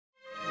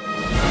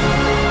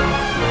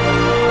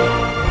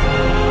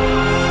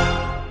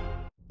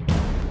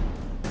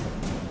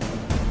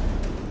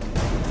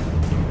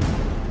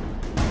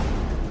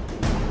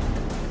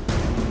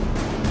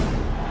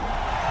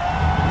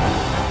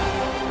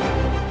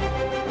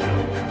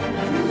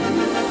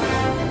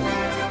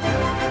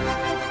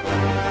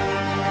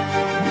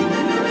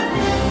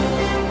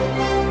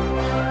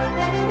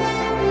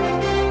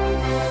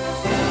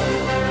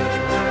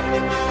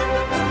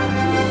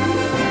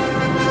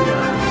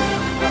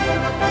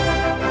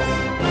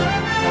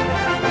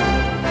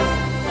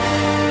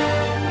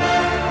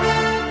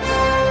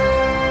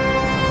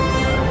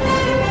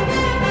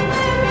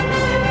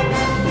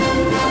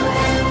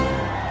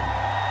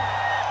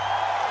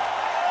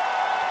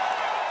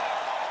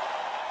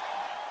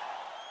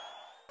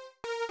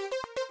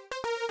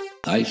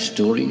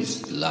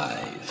LifeStories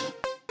Live.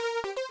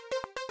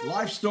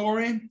 Life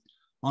Story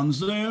on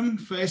Zoom,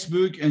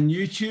 Facebook, and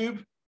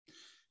YouTube.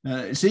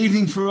 It's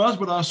evening for us,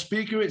 but our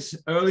speaker, it's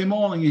early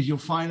morning, as you'll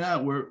find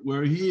out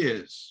where he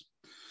is.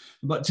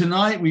 But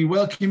tonight, we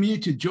welcome you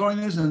to join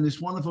us in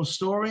this wonderful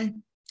story.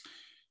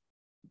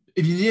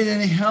 If you need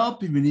any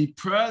help, if you need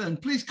prayer, then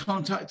please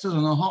contact us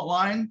on our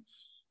hotline,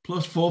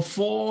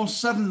 +44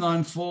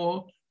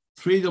 794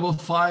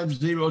 355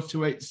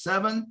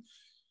 0287.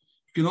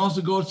 You can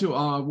also go to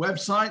our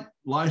website,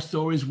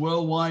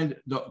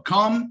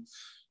 LifeStoriesWorldwide.com.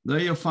 There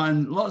you'll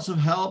find lots of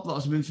help,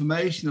 lots of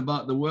information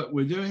about the work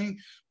we're doing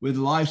with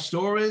Life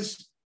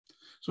Stories.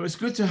 So it's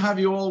good to have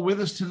you all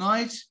with us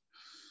tonight.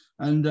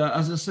 And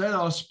as I said,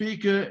 our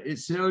speaker,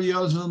 it's early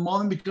hours of the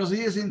morning because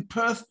he is in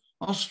Perth,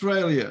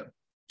 Australia.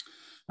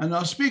 And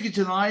our speaker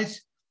tonight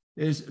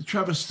is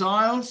Trevor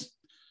Stiles.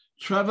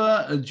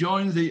 Trevor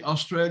joined the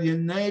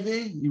Australian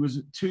Navy. He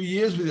was 2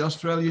 years with the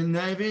Australian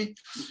Navy.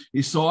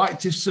 He saw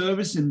active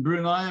service in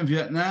Brunei and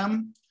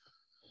Vietnam.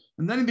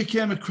 And then he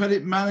became a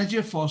credit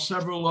manager for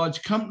several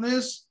large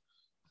companies.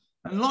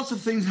 And lots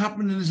of things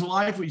happened in his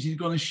life, which he's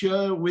going to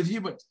share with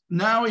you. But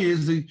now he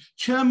is the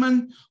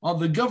chairman of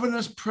the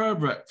Governor's Prayer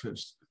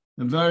Breakfast,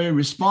 a very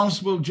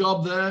responsible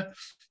job there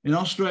in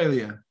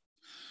Australia.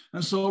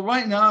 And so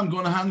right now I'm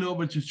going to hand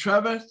over to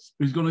Trevor,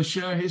 who's going to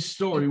share his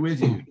story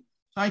with you.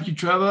 Thank you,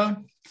 Trevor.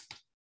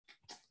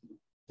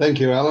 Thank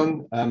you,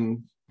 Alan.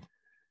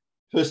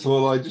 First of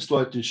all, I'd just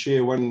like to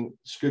share one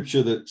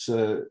scripture that's,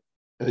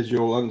 as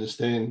you'll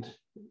understand,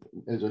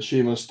 as I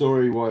share my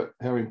story,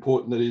 how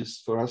important it is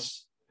for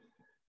us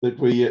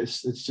that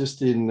it's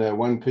just in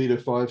 1 Peter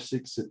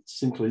 5:6, it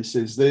simply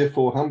says,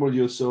 "Therefore humble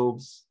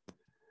yourselves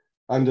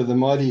under the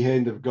mighty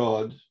hand of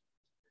God,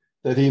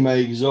 that he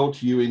may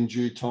exalt you in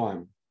due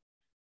time."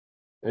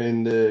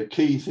 And the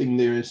key thing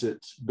there is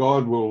that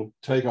God will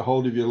take a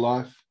hold of your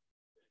life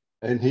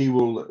and he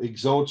will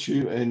exalt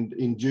you, and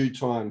in due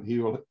time, he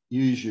will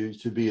use you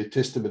to be a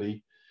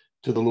testimony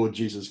to the Lord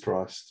Jesus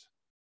Christ.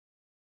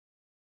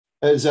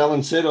 As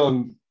Alan said,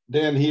 I'm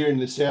down here in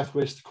the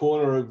southwest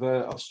corner of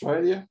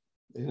Australia,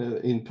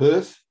 in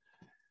Perth,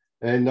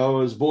 and I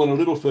was born a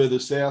little further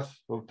south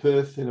of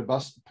Perth in a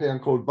town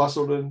called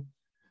Busselton,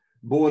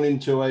 born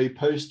into a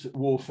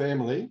post-war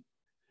family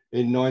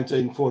in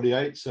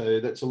 1948, so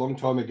that's a long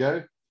time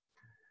ago.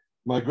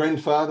 My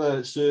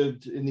grandfather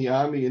served in the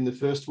army in the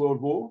First World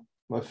War.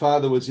 My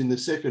father was in the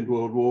Second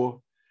World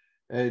War,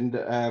 and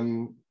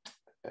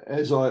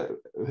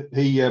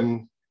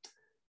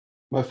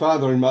my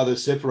father and mother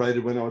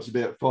separated when I was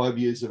about 5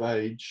 years of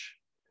age.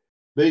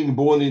 Being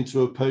born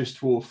into a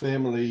post-war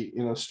family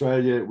in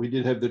Australia, we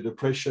did have the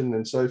Depression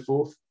and so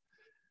forth,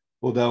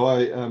 although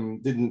I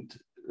didn't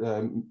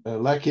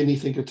lack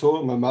anything at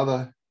all. My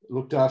mother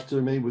looked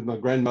after me with my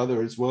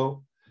grandmother as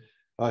well.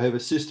 I have a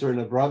sister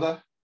and a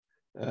brother.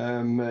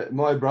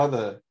 My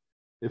brother,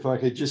 if I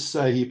could just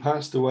say, he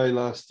passed away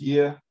last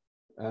year.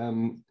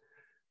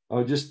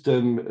 I'll just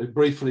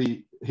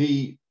briefly,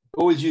 he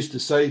always used to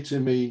say to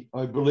me,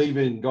 "I believe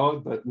in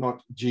God, but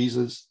not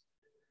Jesus."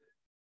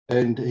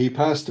 And he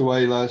passed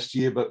away last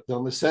year, but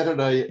on the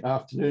Saturday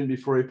afternoon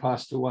before he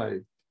passed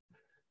away,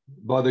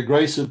 by the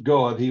grace of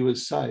God, he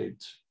was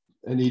saved,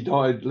 and he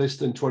died less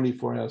than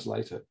 24 hours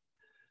later.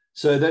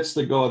 So that's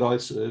the God I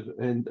serve.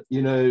 And,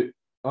 you know,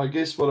 I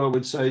guess what I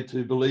would say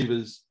to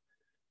believers,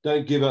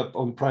 don't give up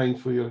on praying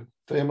for your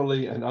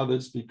family and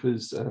others,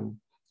 because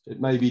it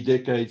may be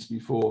decades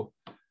before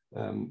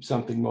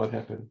something might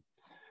happen.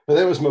 But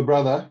that was my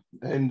brother.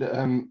 And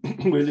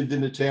we lived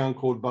in a town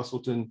called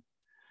Busselton,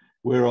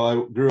 where I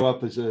grew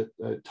up as a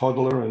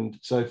toddler and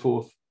so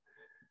forth.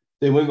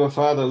 Then when my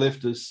father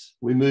left us,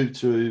 we moved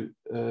to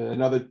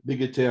another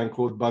bigger town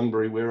called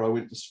Bunbury, where I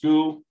went to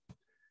school.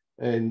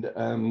 And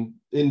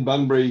in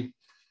Bunbury,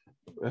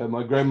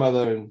 my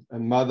grandmother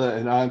and mother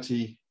and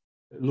auntie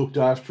looked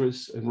after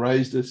us and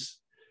raised us.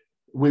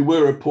 We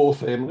were a poor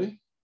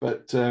family,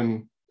 but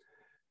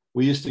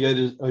we used to go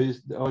to,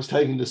 I was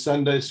taken to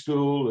Sunday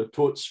school, I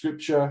taught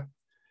scripture.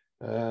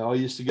 I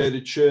used to go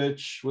to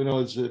church. When I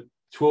was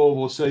 12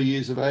 or so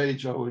years of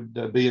age, I would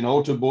be an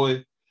altar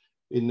boy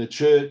in the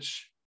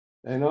church.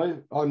 And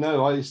I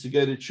know I used to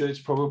go to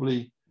church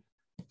probably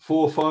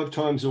 4 or 5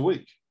 times a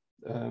week,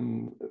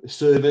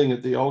 serving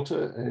at the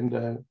altar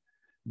and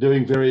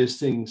doing various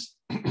things.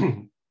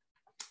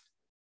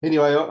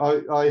 Anyway,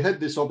 I had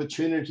this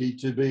opportunity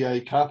to be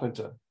a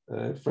carpenter.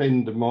 A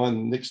friend of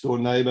mine, next door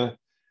neighbour,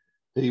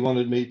 he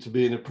wanted me to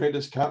be an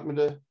apprentice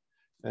carpenter,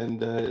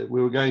 and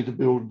we were going to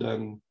build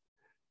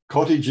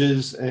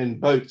cottages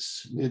and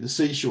boats near the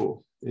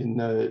seashore in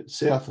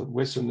south of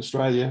Western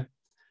Australia.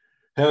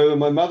 However,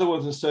 my mother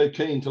wasn't so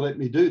keen to let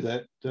me do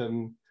that.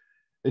 And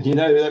you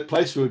know, that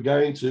place we were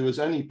going to was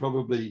only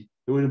probably,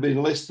 it would have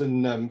been less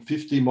than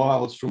 50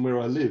 miles from where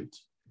I lived.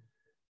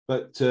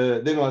 But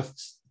then I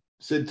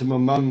said to my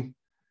mum,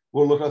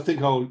 "Well, look, I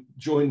think I'll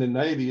join the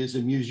Navy as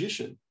a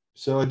musician."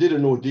 So I did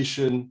an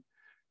audition,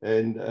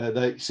 and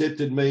they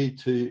accepted me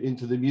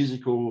into the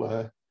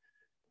musical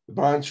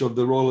branch of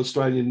the Royal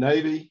Australian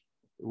Navy,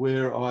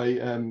 where I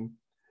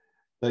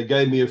they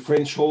gave me a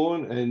French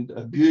horn and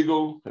a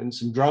bugle and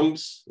some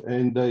drums,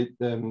 and they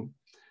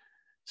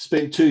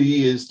spent 2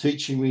 years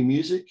teaching me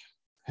music.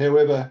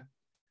 However,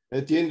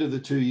 at the end of the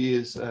 2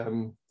 years,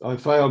 I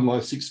failed my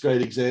 6th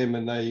grade exam,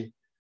 and they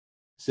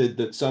said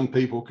that some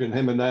people can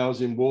hammer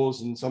nails in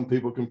walls and some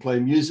people can play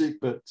music,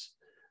 but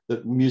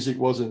that music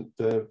wasn't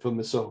for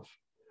myself.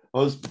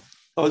 I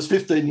was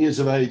 15 years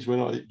of age when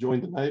I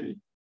joined the Navy.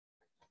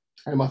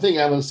 And I think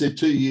Alan said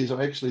 2 years.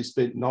 I actually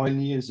spent 9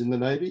 years in the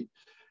Navy.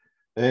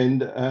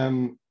 And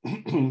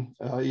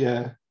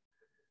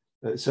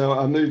so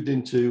I moved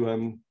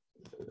into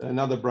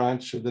another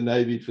branch of the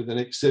Navy for the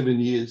next 7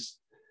 years.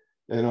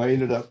 And I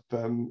ended up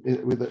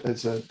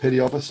as a petty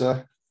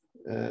officer.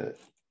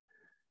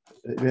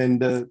 During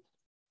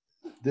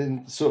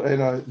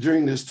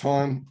this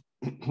time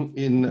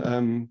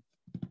in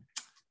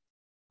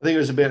I think it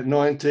was about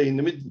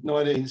the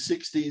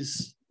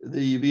mid-1960s,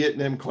 the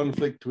Vietnam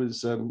conflict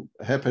was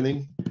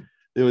happening.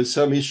 There was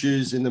some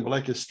issues in the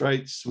Malacca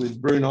Straits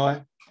with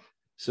Brunei.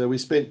 So we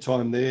spent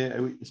time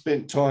there. We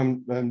spent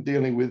time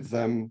dealing with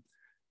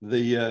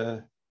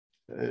the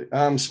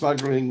arms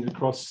smuggling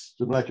across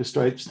the Malacca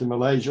Straits to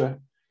Malaysia.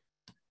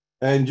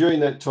 And during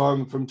that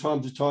time, from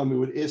time to time, we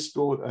would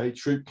escort a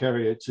troop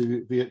carrier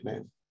to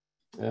Vietnam.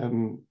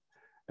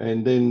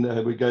 And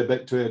then we go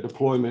back to our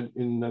deployment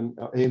in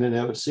and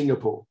out of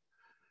Singapore.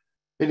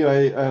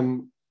 Anyway,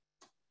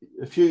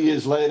 a few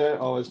years later,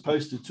 I was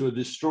posted to a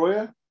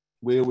destroyer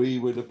where we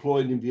were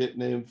deployed in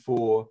Vietnam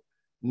for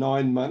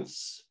 9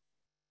 months.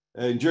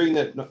 And during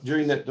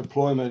that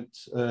deployment,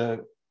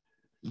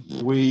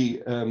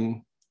 we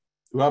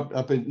were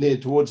up in near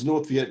towards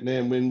North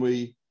Vietnam when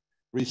we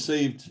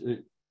received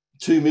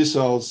 2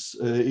 missiles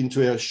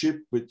into our ship,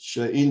 which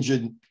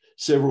injured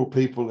several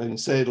people and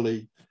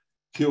sadly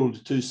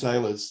killed 2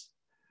 sailors.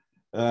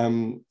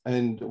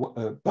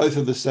 Both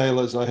of the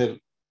sailors I had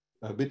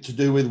a bit to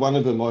do with. One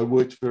of them I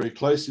worked very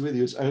closely with.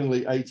 He was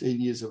only 18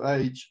 years of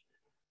age.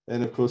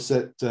 And of course,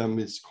 that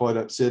is quite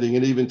upsetting.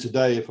 And even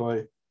today, if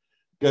I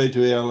go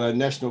to our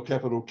national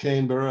capital,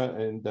 Canberra,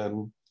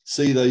 and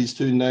see these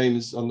 2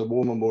 names on the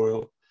War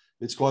Memorial,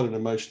 it's quite an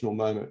emotional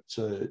moment.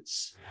 So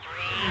it's...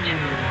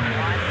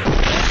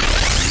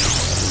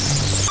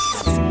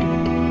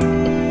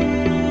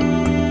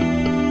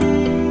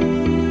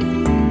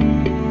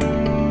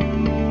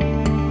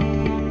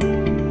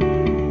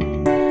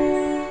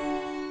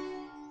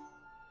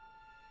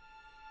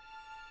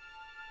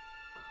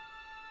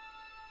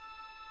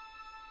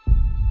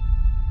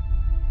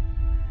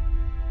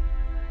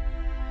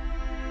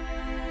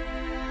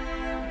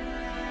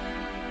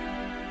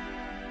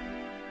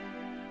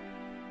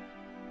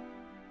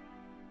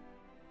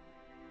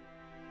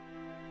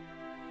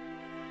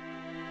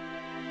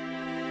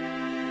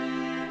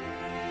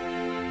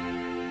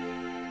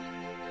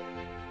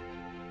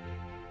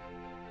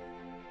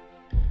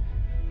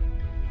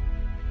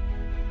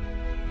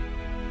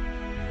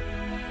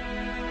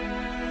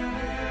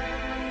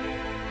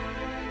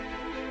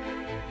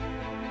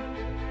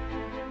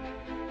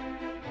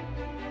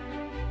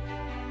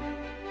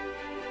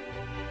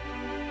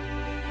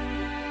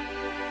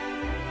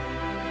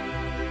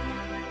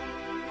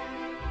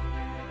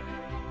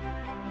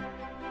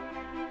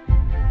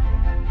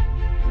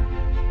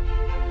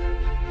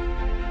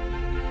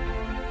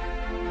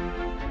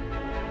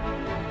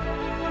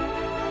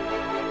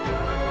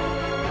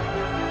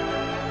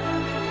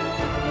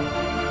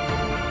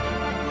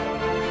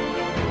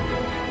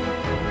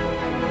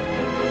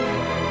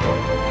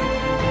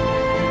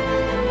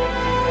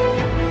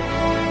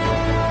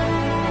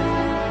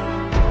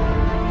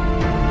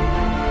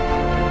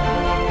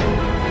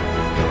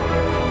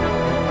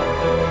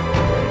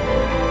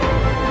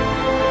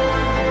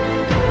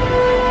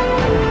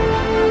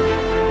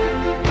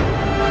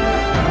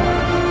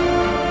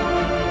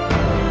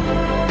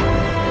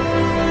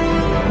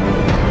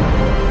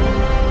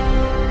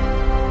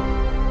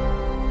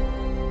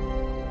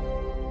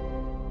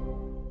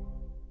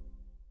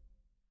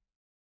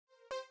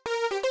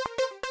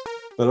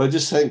 But I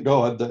just thank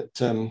God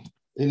that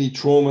any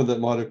trauma that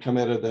might have come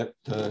out of that,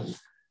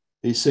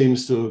 he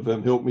seems to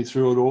have helped me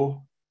through it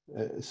all.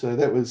 So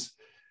that was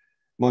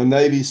my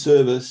Navy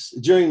service.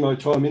 During my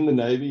time in the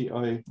Navy,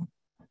 I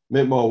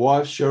met my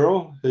wife,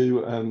 Cheryl,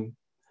 who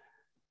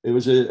it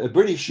was a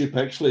British ship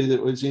actually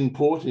that was in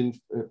port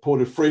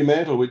of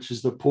Fremantle, which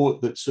is the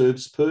port that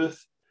serves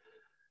Perth.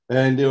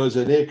 And there was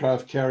an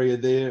aircraft carrier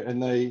there,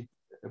 and they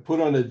put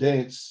on a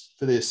dance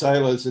for their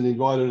sailors and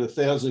invited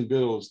 1,000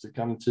 girls to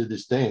come to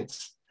this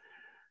dance.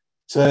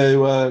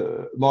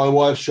 So my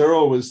wife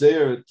Cheryl was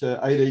there at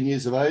 18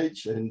 years of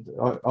age, and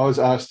I was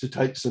asked to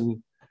take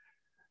some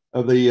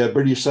of the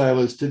British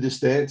sailors to this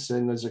dance,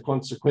 and as a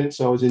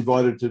consequence I was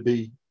invited to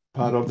be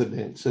part of the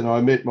dance. And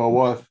I met my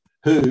wife,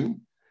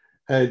 who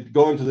had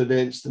gone to the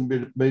dance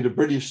to meet a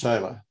British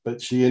sailor, but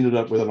she ended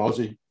up with an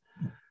Aussie.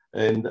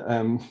 And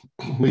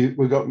we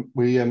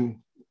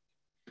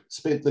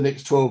spent the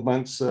next 12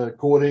 months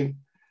courting,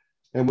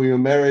 and we were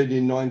married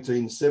in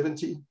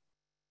 1970.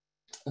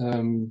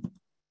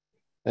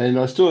 And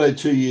I still had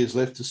 2 years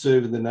left to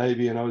serve in the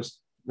Navy, and I was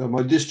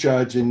my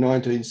discharge in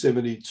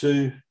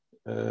 1972,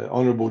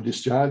 honourable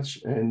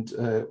discharge, and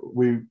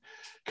we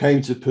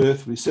came to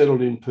Perth. We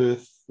settled in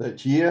Perth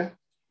that year,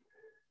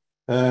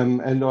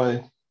 and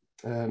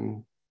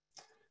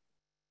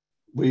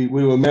we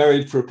were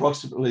married for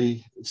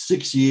approximately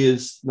 6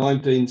 years,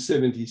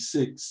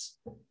 1976.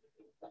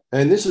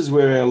 And this is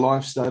where our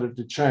life started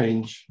to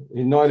change.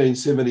 In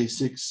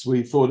 1976,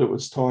 we thought it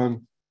was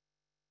time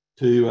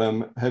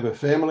to have a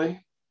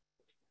family.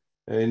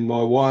 And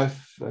my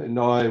wife and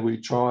I, we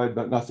tried,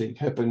 but nothing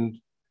happened.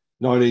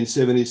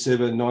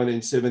 1977,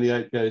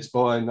 1978 goes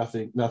by,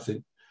 nothing.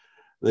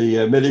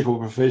 The medical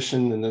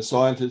profession and the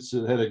scientists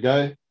had a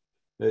go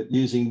at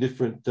using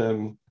different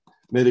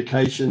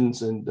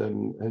medications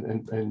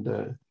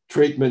and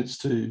treatments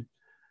to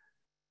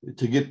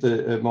get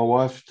my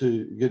wife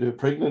to get her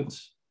pregnant.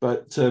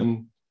 But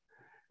in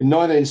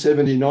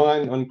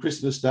 1979, on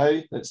Christmas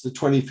Day, that's the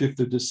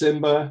 25th of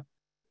December,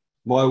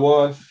 my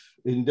wife,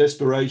 in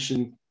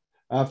desperation,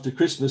 after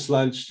Christmas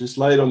lunch, just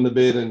laid on the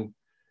bed and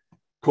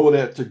called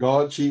out to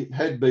God. She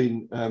had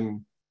been,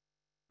 in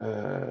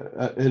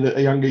her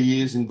younger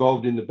years,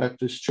 involved in the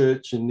Baptist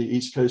church in the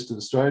east coast of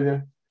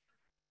Australia.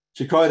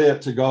 She cried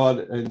out to God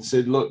and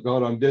said, "Look,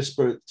 God, I'm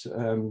desperate.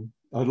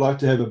 I'd like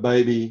to have a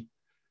baby."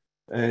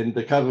 And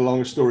to cut a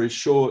long story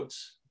short,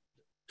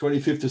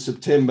 25th of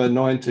September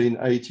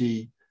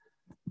 1980,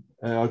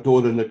 our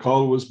daughter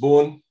Nicole was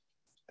born.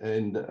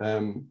 And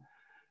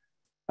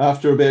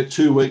after about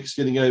 2 weeks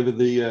getting over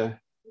the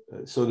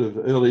sort of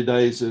early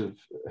days of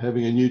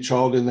having a new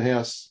child in the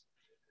house,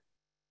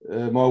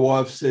 my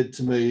wife said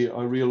to me,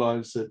 I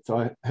realised that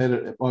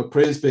my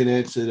prayer's been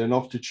answered, and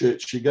off to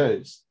church she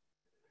goes.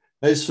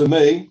 As for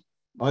me,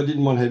 I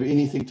didn't want to have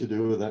anything to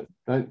do with that.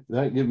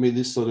 Don't give me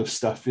this sort of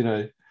stuff, you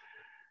know.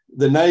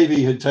 The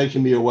Navy had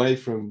taken me away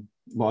from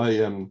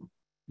my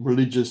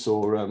religious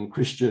or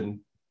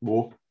Christian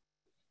walk,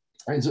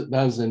 as it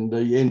does, and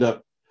you end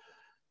up,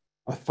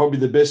 probably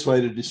the best way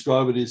to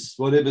describe it is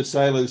whatever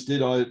sailors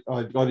did, I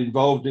got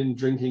involved in,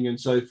 drinking and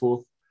so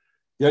forth.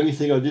 The only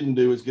thing I didn't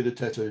do was get a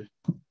tattoo.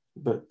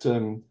 But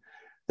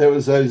that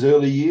was those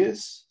early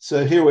years.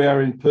 So here we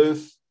are in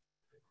Perth.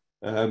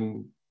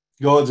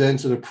 God's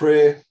answered a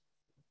prayer.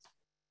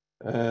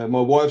 My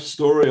wife's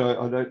story,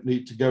 I don't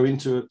need to go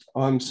into it.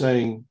 I'm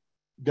saying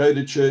go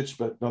to church,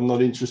 but I'm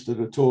not interested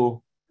at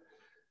all.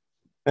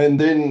 And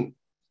then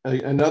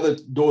another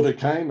daughter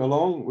came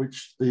along,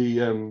 which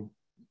the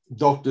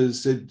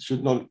doctors said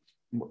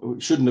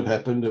shouldn't have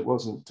happened. It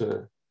wasn't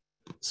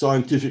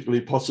scientifically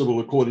possible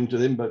according to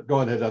them, but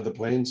God had other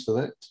plans for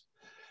that.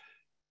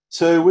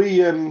 So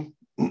we,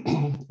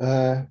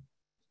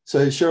 so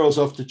Cheryl's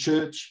off to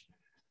church.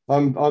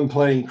 I'm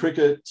playing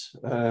cricket,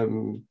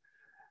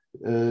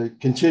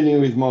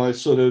 continuing with my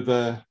sort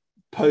of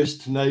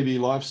post-Navy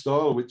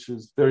lifestyle, which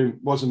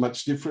wasn't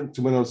much different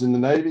to when I was in the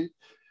Navy.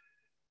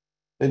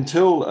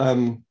 Until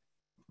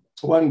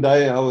one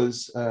day I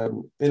was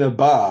in a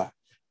bar,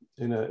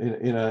 in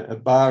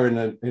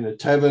a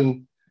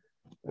tavern,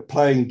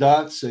 playing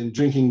darts and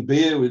drinking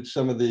beer with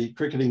some of the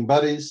cricketing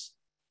buddies.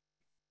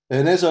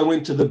 And as I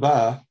went to the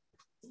bar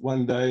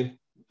one day,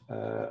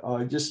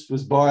 I just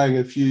was buying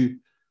a few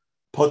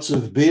pots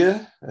of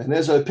beer. And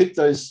as I picked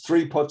those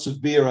 3 pots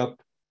of beer up,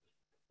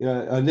 you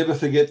know, I never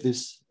forget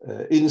this.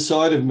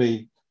 Inside of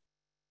me,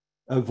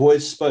 a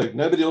voice spoke.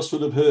 Nobody else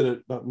would have heard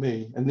it but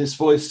me. And this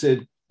voice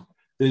said,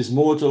 "There's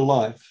more to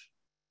life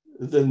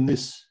than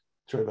this,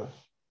 Trevor."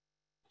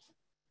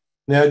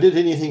 Now, did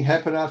anything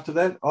happen after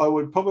that? I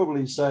would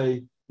probably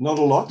say not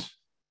a lot,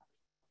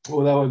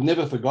 although I've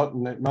never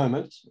forgotten that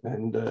moment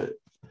and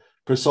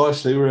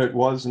precisely where it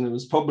was. And it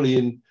was probably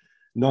in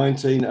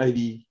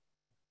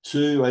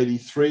 1982,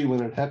 83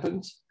 when it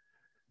happened.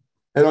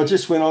 And I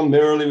just went on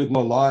merrily with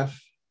my life.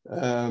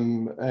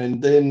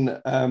 And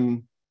then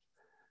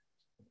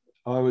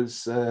I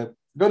was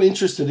got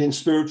interested in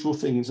spiritual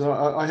things.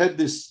 I had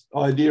this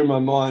idea in my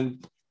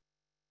mind,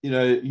 you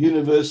know,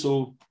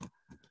 universal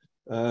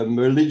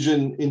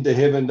religion into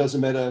heaven,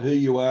 doesn't matter who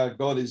you are.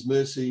 God is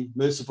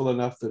merciful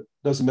enough that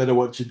doesn't matter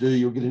what you do,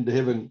 you'll get into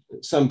heaven.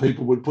 Some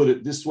people would put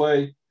it this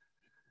way.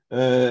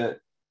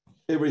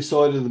 Every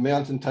side of the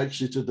mountain takes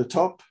you to the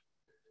top.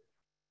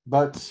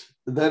 But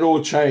that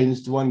all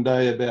changed one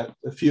day. About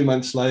a few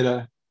months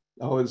later,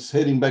 I was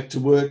heading back to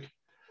work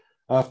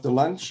after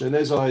lunch. And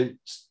as I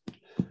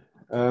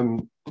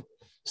opened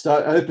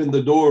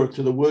the door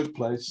to the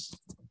workplace,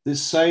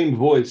 this same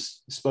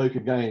voice spoke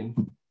again.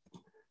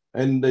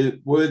 And the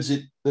words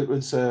that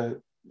was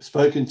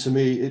spoken to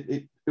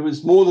me, it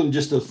was more than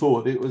just a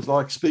thought. It was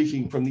like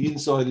speaking from the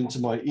inside into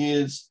my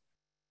ears,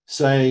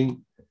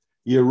 saying,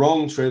 "You're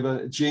wrong,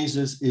 Trevor.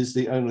 Jesus is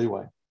the only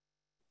way."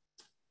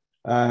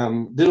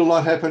 Did a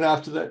lot happen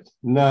after that?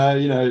 No,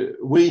 you know,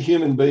 we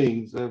human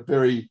beings are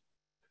very,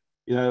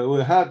 you know,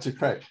 we're hard to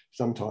crack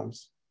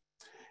sometimes.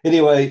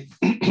 Anyway,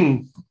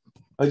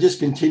 I just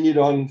continued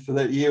on for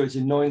that year. It was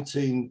in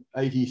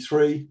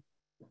 1983.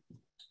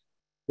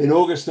 In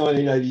August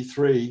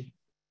 1983,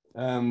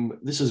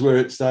 this is where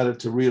it started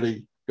to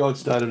really, God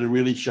started to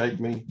really shake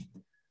me.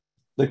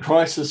 The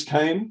crisis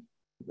came.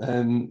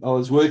 I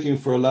was working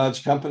for a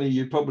large company.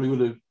 You probably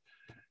would have,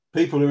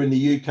 people who are in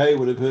the UK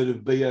would have heard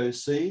of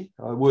BOC.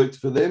 I worked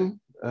for them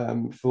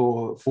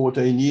for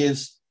 14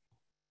 years.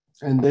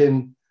 And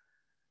then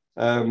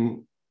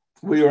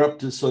we were up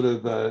to sort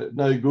of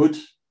no good,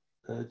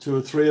 2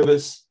 or 3 of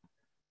us.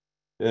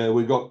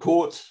 We got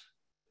caught,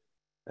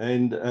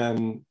 and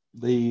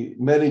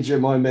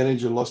my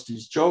manager lost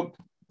his job.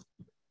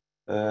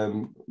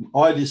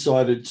 I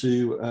decided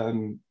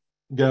to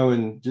go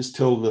and just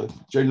tell the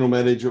general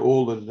manager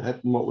all that had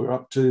happened, what we were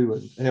up to,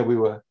 and how we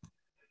were,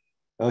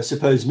 I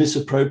suppose,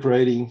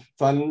 misappropriating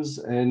funds.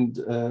 And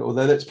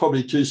although that's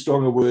probably too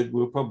strong a word,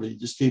 we were probably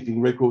just keeping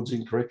records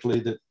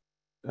incorrectly that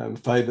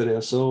favoured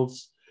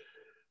ourselves.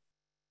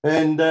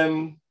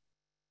 And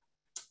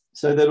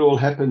so that all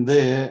happened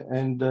there.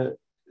 And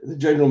the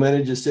general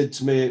manager said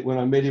to me when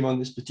I met him on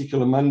this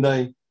particular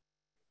Monday,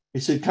 he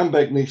said, "Come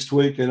back next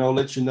week and I'll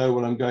let you know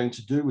what I'm going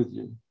to do with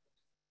you."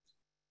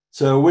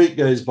 So a week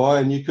goes by,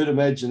 and you could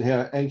imagine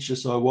how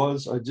anxious I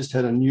was. I just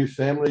had a new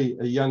family,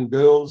 young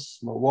girls,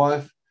 my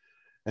wife,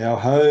 our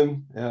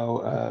home,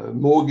 our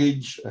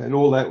mortgage, and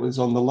all that was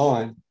on the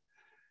line.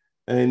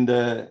 And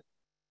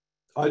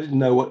I didn't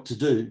know what to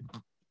do.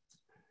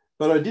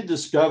 But I did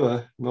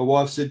discover, my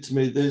wife said to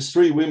me, there's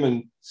 3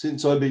 women,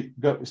 since I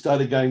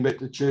started going back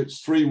to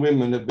church, 3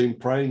 women have been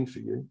praying for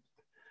you.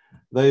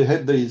 They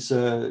had these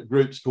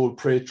groups called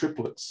prayer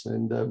triplets.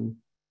 And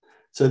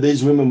so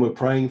these women were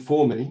praying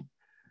for me.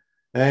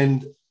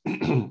 And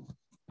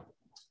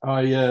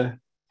I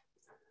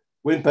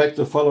went back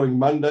the following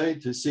Monday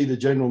to see the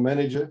general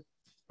manager.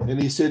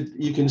 And he said,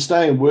 "You can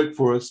stay and work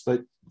for us,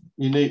 but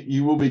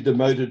you will be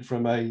demoted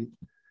from a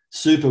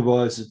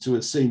supervisor to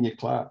a senior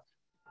clerk."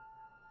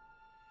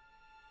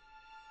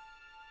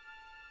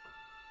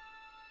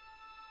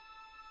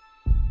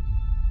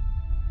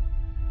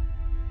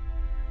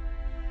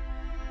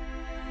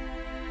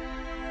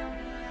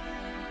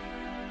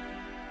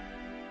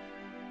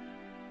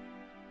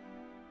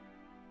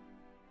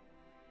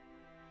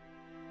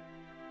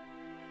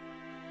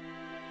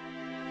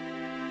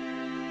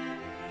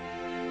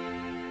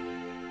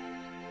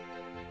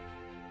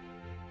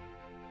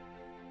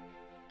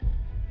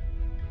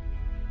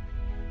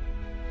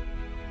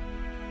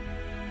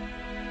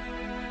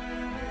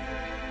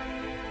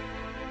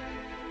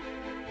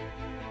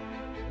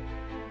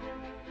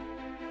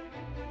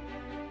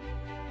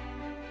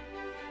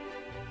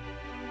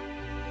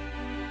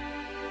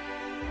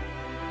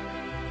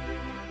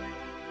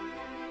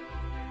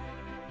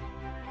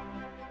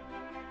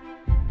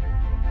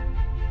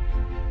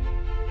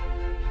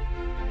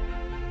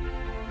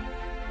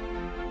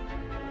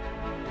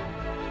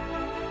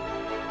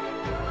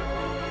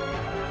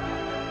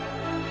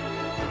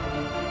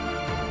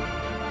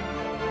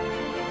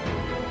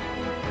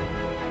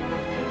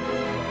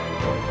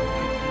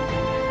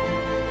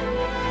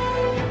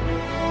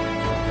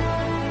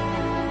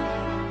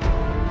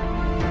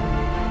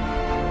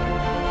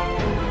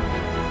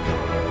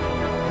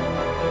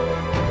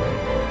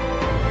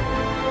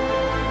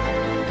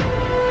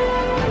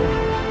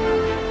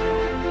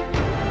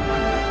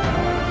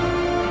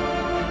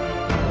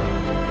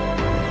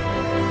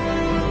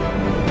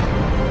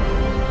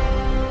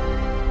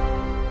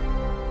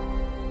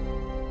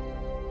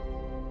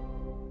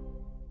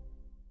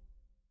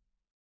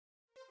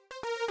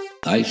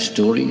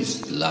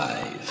 LifeStories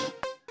Live.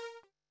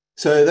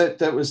 So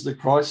that was the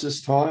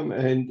crisis time.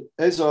 And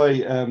as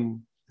I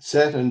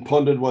sat and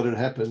pondered what had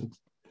happened,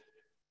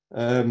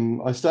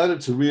 I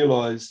started to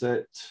realize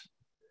that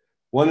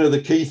one of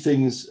the key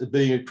things of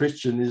being a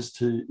Christian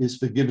is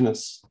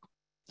forgiveness.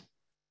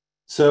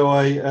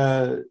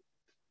 So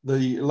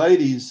the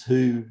ladies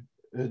who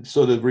had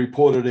sort of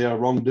reported our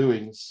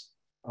wrongdoings,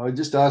 I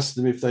just asked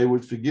them if they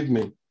would forgive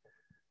me.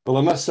 Well,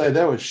 I must say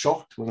they were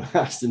shocked when I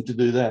asked them to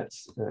do that.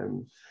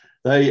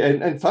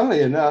 And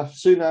funnily enough,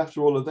 soon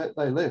after all of that,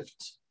 they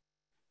left.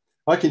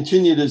 I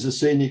continued as a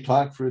senior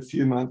clerk for a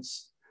few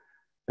months,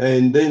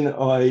 and then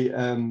I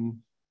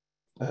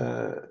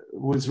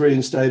was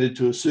reinstated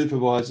to a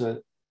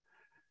supervisor.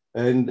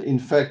 And in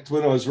fact,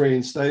 when I was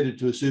reinstated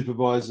to a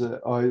supervisor,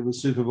 I was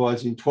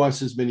supervising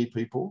twice as many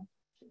people,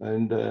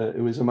 and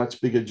it was a much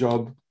bigger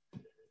job.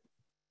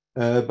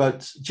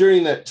 But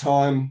during that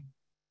time,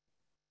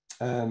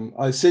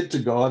 I said to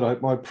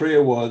God, my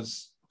prayer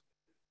was,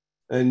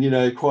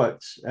 and,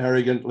 quite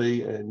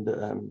arrogantly,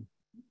 and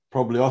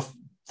probably off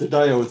the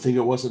day I would think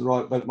it wasn't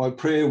right, but my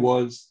prayer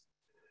was,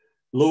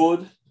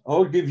 "Lord,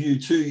 I'll give you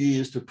 2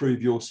 years to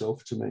prove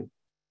yourself to me."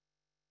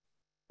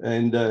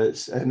 And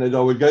that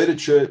I would go to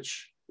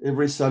church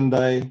every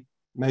Sunday,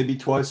 maybe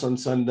twice on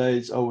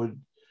Sundays. I would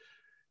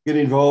get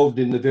involved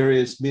in the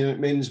various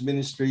men's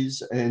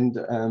ministries and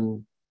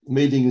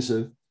meetings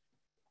that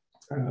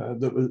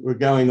were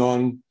going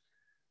on.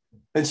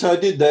 And so I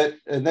did that,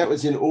 and that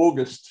was in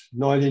August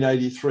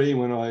 1983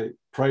 when I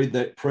prayed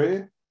that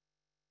prayer.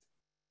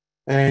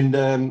 And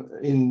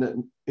in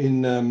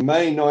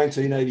May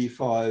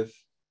 1985,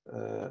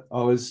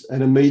 I was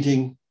at a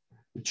meeting,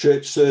 a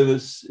church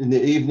service in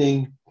the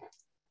evening,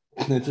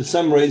 And for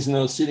some reason,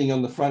 I was sitting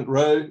on the front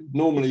row.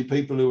 Normally,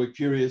 people who are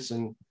curious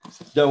and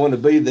don't want to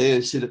be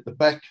there sit at the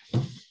back.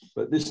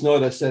 But this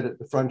night, I sat at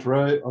the front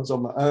row. I was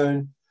on my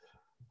own.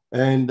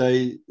 And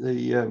the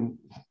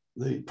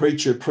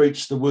preacher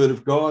preached the word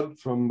of God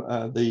from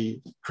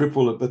the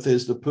cripple at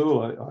Bethesda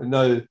Pool. I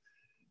know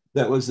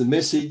that was the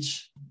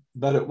message,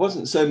 but it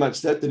wasn't so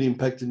much that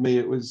impacted me.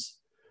 It was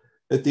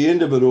at the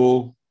end of it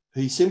all,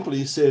 he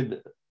simply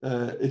said,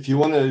 if you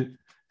want to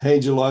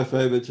hand your life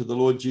over to the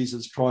Lord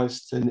Jesus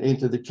Christ and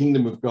enter the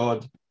kingdom of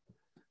God,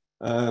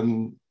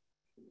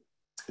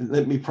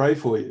 let me pray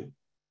for you.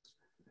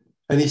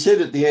 And he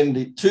said at the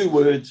end, 2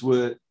 words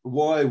were,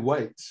 why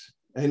wait?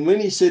 And when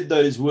he said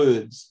those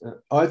words,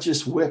 I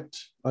just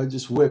wept. I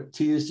just wept.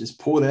 Tears just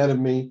poured out of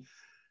me,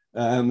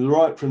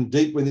 right from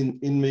deep within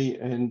me.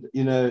 And,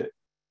 you know,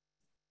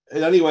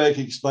 the only way I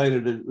can explain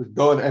it is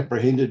God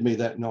apprehended me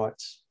that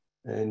night.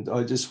 And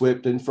I just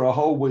wept. And for a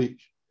whole week,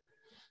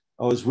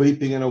 I was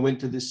weeping, and I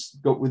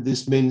got with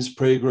this men's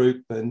prayer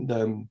group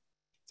and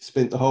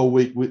spent the whole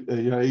week with,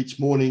 each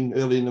morning,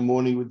 early in the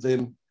morning with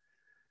them.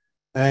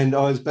 And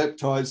I was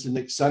baptized the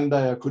next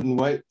Sunday. I couldn't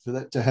wait for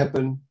that to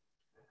happen.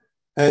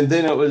 And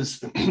then it was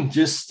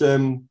just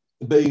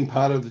being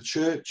part of the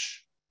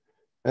church.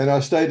 And I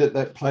stayed at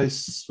that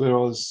place where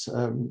I was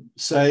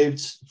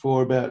saved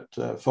for about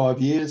 5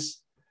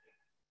 years,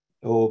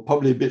 or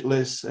probably a bit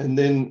less. And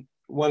then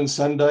one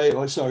Thursday,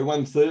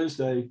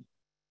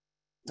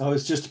 I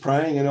was just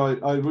praying, and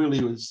I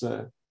really was,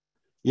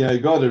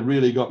 God had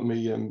really got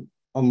me on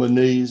my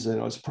knees,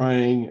 and I was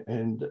praying,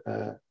 and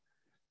it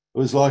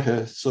was like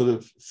a sort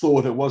of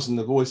thought. It wasn't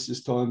a voice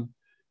this time.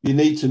 You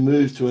need to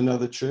move to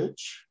another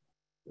church.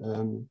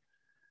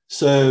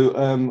 So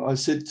I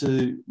said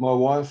to my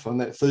wife on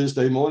that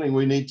Thursday morning,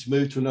 we need to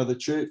move to another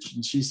church.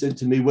 And she said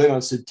to me, when? I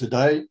said,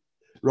 today,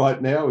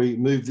 right now. We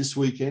moved this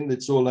weekend.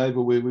 It's all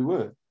over where we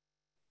were.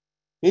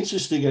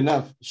 Interesting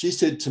enough, she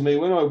said to me,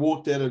 when I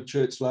walked out of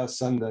church last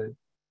Sunday,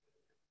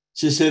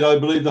 she said, I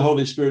believe the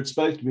Holy Spirit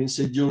spoke to me and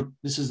said,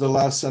 this is the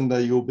last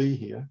Sunday you'll be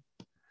here.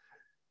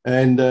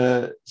 And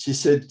she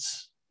said,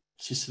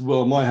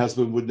 well, my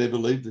husband would never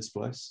leave this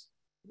place,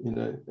 you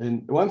know.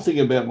 And one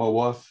thing about my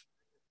wife,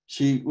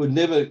 she would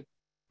never,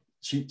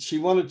 she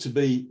wanted to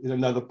be in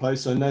another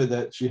place. I know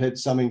that she had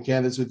some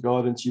encounters with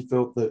God, and she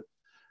felt that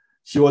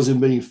she wasn't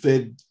being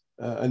fed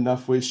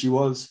enough where she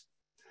was.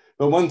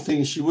 But one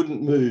thing, she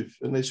wouldn't move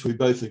unless we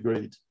both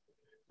agreed.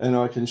 And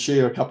I can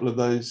share a couple of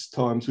those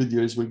times with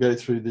you as we go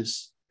through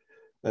this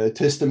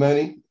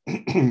testimony.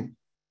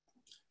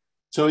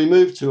 So we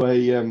moved to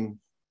a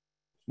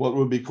what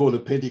would be called a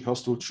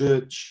Pentecostal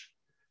church.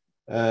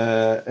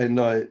 And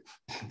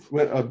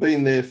I've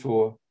been there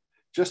for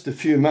just a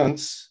few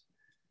months.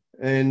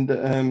 And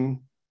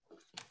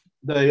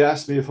they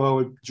asked me if I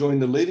would join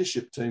the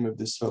leadership team of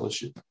this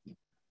fellowship.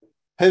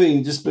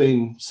 Having just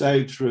been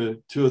saved for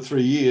 2 or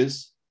 3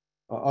 years,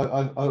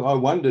 I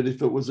wondered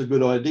if it was a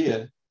good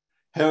idea.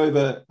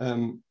 However,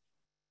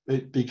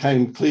 it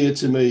became clear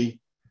to me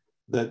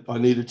that I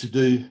needed to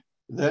do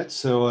that.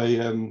 So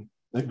I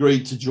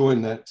agreed to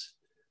join that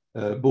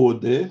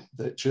board there,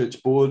 that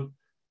church board.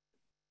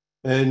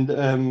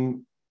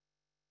 And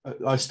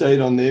I stayed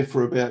on there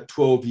for about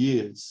 12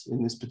 years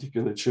in this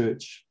particular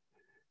church.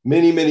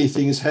 Many, many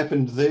things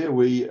happened there.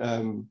 We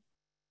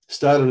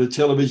started a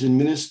television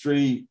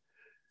ministry.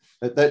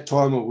 At that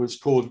time, it was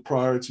called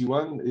Priority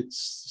One.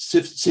 It's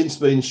since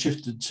been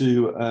shifted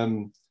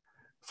to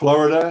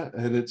Florida,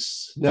 and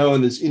it's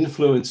known as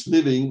Influence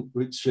Living,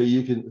 which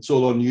it's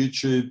all on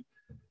YouTube.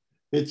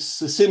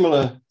 It's a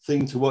similar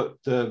thing to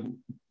what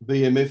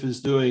BMF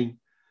is doing,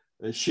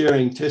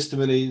 sharing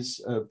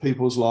testimonies of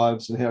people's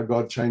lives and how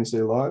God changed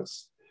their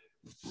lives.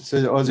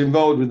 So I was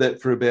involved with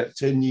that for about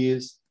 10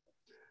 years.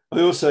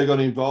 I also got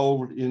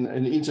involved in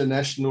an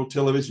international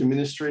television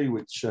ministry,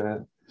 which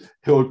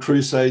held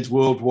crusades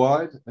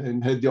worldwide,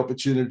 and had the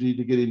opportunity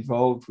to get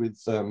involved with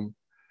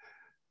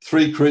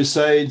 3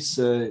 crusades,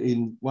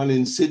 one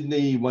in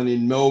Sydney, one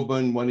in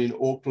Melbourne, one in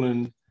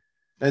Auckland.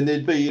 And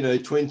there'd be,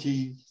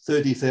 20,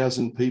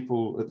 30,000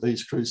 people at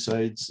these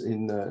crusades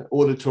in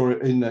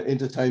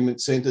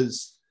entertainment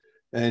centres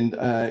and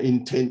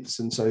in tents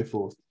and so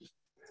forth.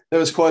 That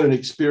was quite an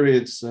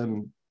experience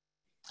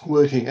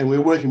working, and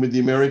we're working with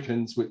the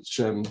Americans, which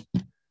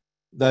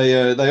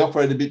they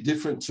operate a bit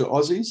different to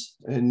Aussies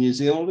and New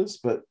Zealanders,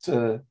 but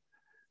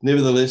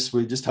nevertheless,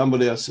 we just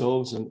humbled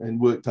ourselves and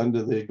worked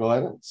under their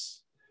guidance.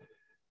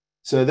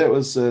 So that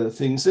was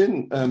things.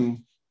 Then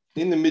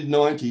in the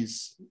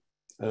mid-90s,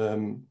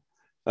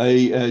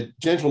 a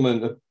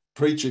gentleman, a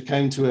preacher,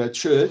 came to our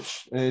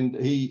church, and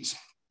he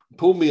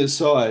pulled me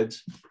aside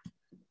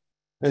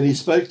and he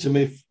spoke to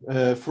me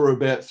for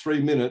about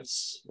 3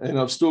 minutes, and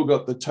I've still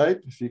got the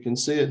tape, if you can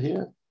see it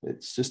here.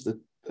 It's just a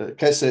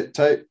cassette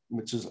tape,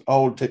 which is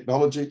old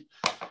technology.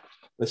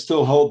 I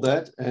still hold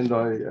that, and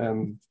I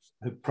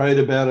have prayed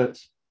about it.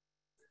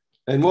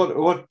 And what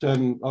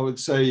I would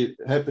say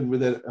happened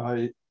with that,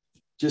 I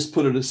just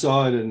put it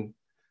aside and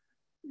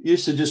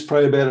used to just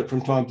pray about it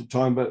from time to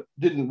time, but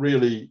didn't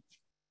really,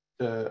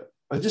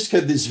 I just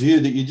had this view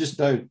that you just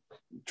don't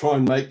try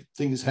and make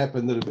things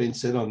happen that have been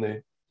said on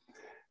there.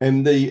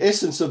 And the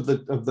essence of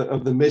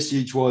the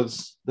message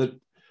was that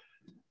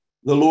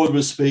the Lord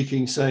was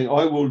speaking, saying,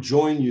 I will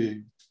join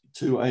you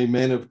to a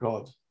man of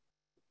God,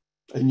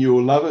 and you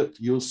will love it.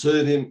 You'll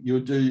serve him.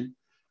 You'll do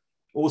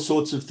all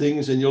sorts of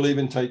things, and you'll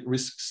even take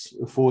risks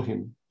for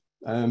him.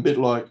 A bit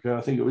like,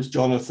 I think it was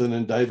Jonathan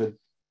and David.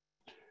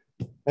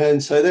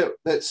 And so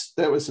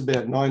that was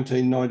about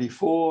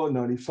 1994,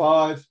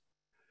 95.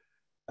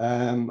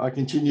 I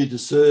continued to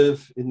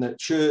serve in that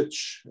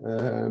church.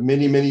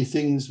 Many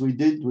things we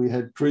did. We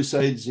had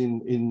crusades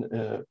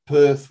in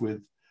Perth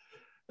with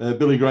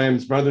Billy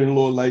Graham's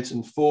brother-in-law,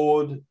 Leighton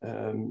Ford,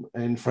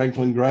 and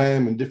Franklin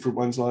Graham, and different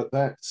ones like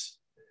that.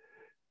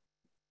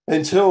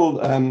 Until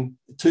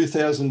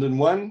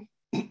 2001,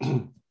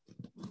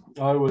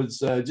 I was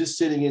just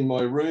sitting in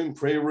my room,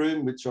 prayer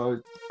room, which I...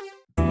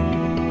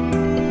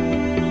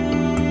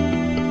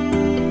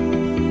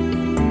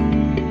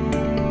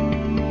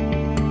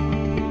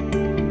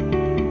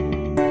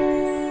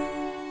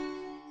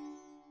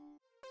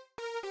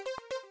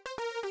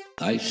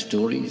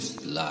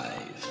 LifeStories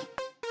Live.